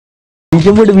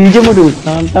ബീജമുട്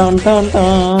tan tan tan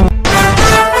tan.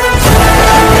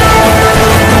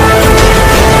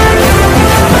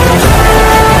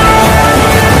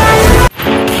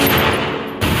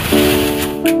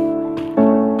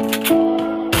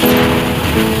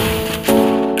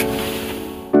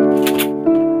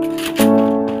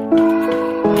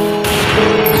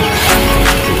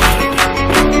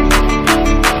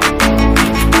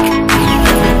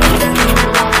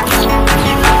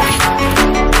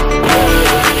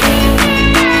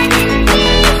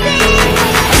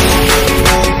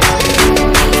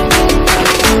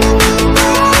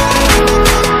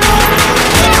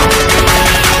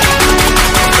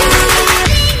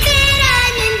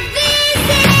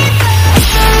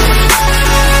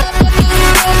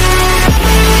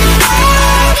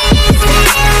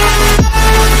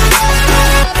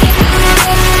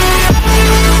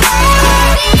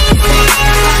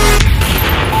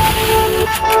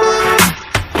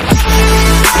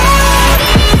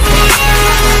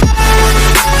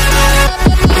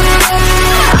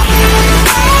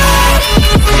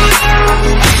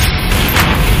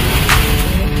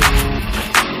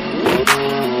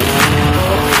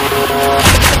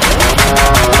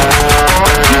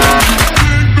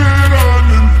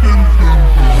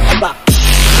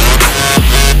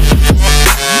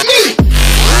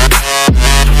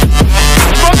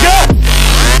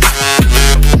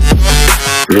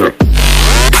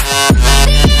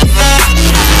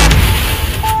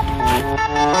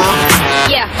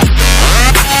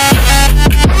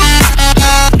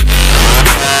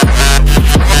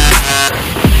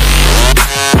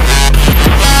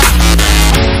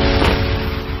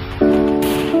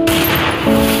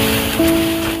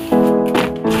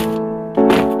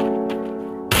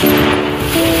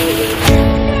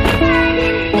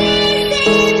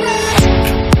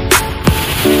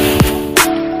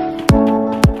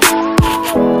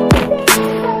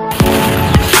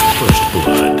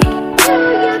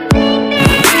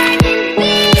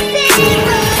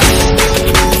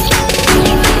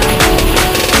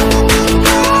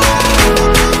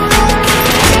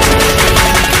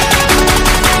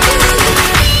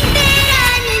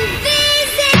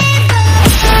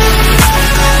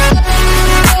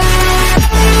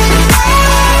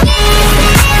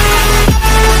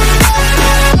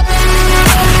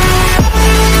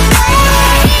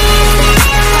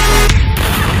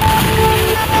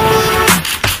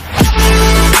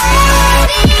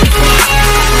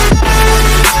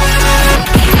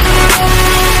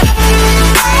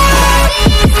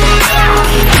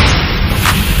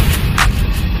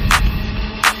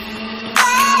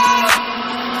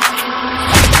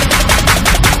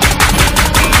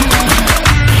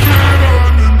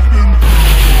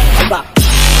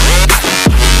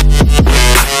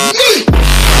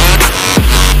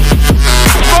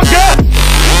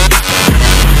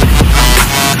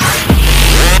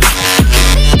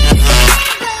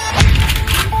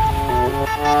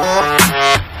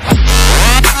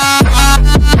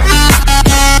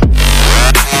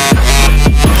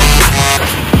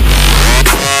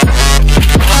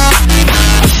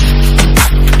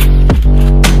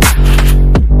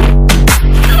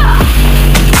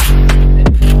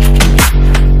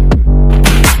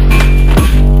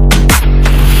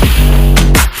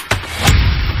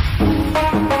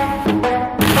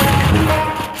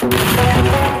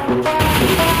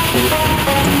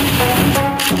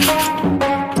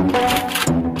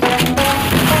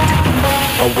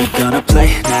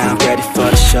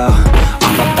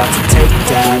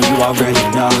 already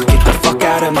know. Get the fuck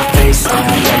out of my face now,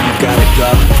 yeah, you gotta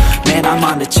go. Man, I'm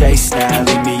on the chase now,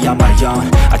 leave me on my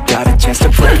own. I got a chance to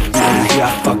break now, here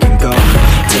I fucking go.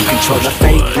 Take control of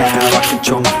fate now, I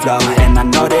control my flow. And I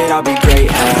know that I'll be great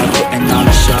at putting on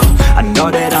a show. I know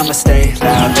that I'ma stay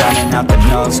loud, drowning out the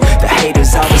noise. The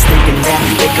haters always thinking that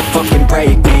they could fucking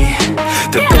break me.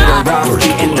 They're better off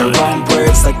eating their own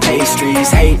words like pastries.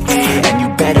 Hate me, and you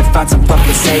better find some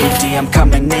fucking safety. I'm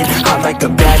coming in hot like a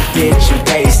bad bitch and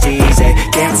pasties. They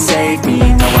can't save me,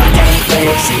 no I ain't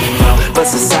lazy, no. But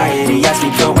society has me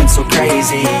going so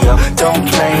crazy, yo. Don't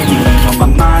play me, no,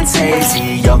 my mind's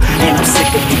hazy, yo. And I'm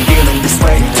sick of me feeling this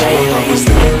way daily. I'll always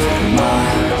live my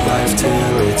life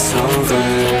till it's over,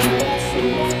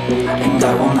 and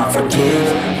I will not forgive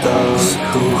those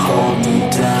who hold me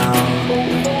down.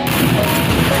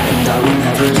 And I will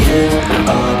never give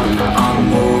up, I'm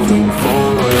moving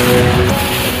forward.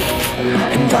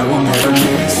 And I will never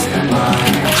miss my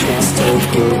chance to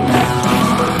get now.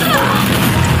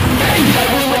 And I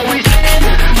will always end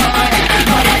my and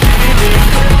I will never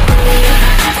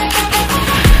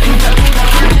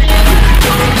give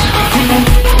those who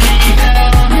hold me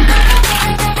down.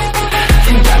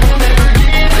 And I will never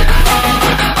give up.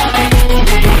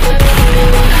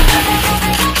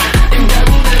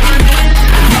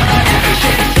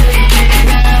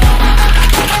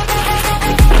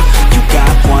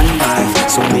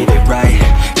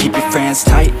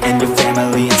 your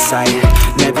family in sight.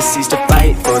 Never cease to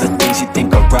fight for the things you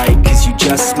think are right, cause you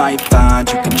just might find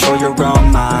you control your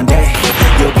own mind, hey.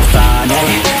 You'll be fine,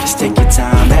 hey. Just take your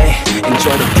time, hey.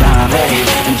 Enjoy the climb, hey.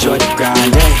 Enjoy the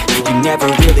grind, hey. You never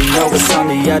really know what's on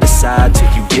the other side till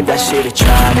you give that shit a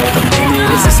try. Never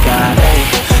limit is the sky, hey.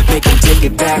 Make them take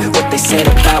it back, what they said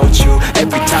about you.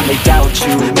 Every time they doubt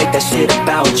you, make that shit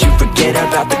about you. Forget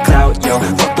about the clout, yo.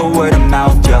 Fuck the word of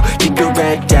mouth, yo. Keep your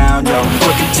head down, yo.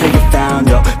 Work until you're found,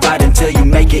 yo. Fight until you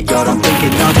make it, yo. Don't think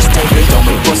it, no, just take it. Don't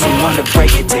wait for someone to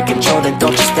break it. Take control and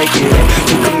don't just fake it, hey.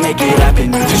 You can make it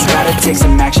happen, you just gotta take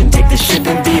some action. Take the ship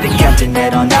and be the captain.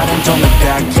 Head on out and don't look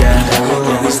back, yeah. I will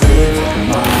always live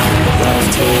my life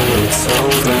till it's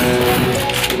over,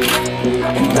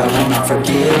 and I will not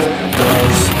forgive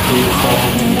those who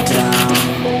hold me down.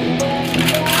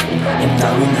 And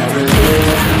I will never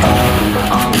give up,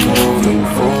 I'm moving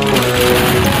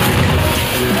forward.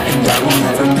 And I will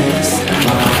never miss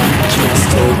mine, just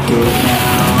take it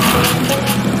now.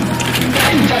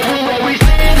 And I will always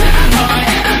live my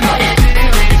life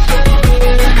till it's over,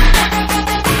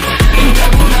 and I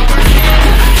will never give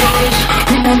those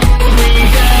who hold me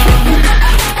down.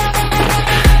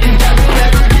 And I will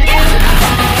never give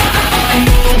up,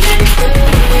 I'm moving forward. And I will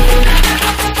never miss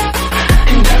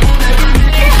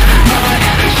mine, just take it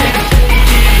now.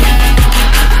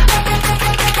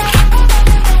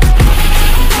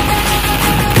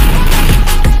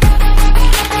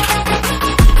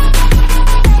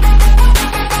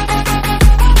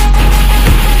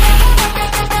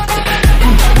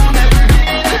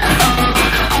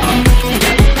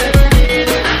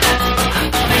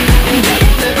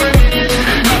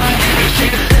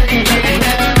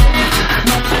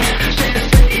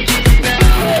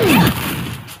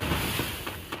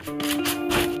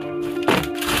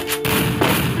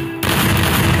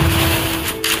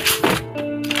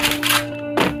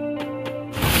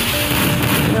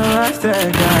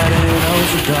 That got it, goes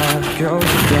to dark, goes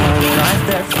to dark. Life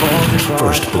that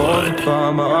falls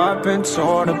apart, my heart been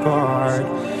torn apart.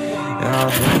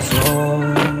 I've been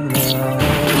torn apart.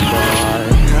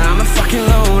 I'm a fucking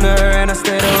loner and I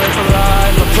stayed away for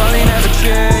life. I'll probably never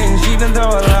change, even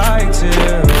though I like to.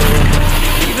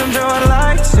 Even though I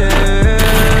like to,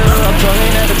 I'll probably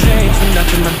never change for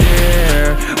nothing, my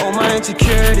dear. All my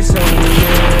insecurities over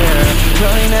here.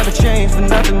 Probably never change for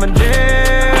nothing, my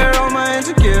dear. All my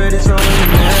insecurities over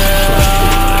here.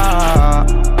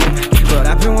 But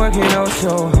I've been working oh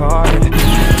so hard to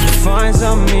find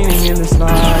some meaning in this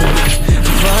life.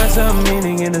 Find some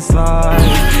meaning in this life.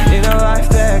 In a life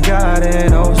that got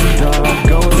it oh so dark,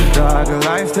 goes so dark. A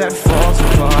life that falls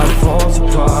apart, falls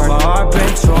apart. My heart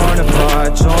been torn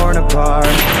apart, torn apart.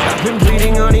 I've been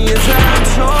bleeding on the inside, I'm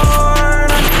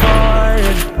torn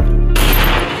apart.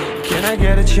 Can I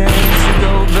get a chance to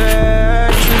go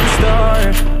back to the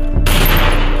start?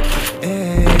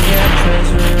 Yeah, press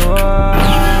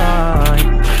rewind.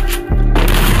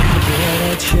 Get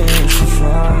a chance to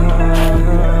find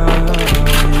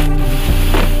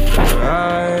the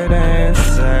right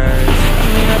answers. I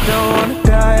mean, I don't wanna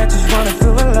die, I just wanna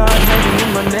feel alive. Maybe in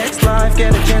my next life,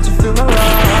 get a chance to feel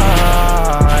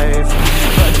alive.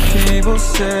 But people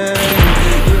say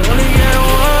you only get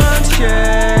one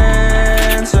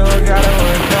chance, so I gotta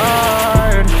work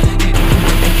hard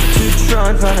to try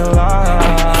and find a life.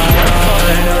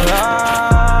 Find a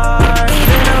life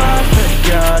in a life that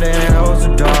got it goes so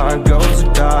dark, goes so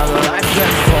dark. A life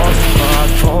that falls apart,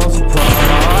 falls apart.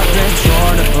 My heart been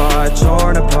torn apart,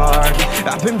 torn apart.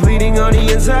 I've been bleeding on the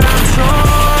inside, I'm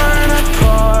torn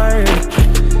apart.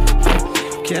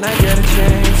 Can I get a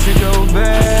chance to go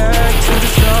back to the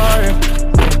start?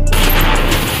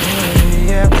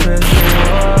 Yeah, press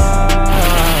rewind.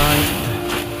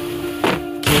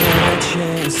 Get a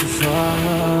chance to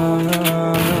find.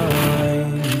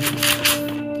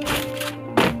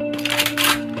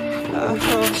 I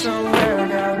hope somewhere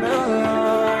down the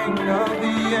line I'll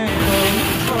be able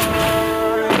to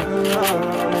find the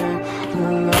light, the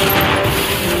light,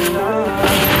 the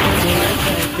light.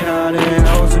 Got it,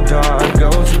 goes so dark,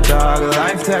 goes so dark. A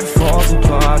life that falls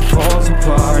apart, falls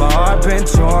apart. My heart been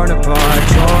torn apart,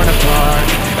 torn apart.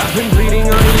 I've been bleeding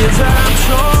on the inside, I'm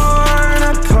torn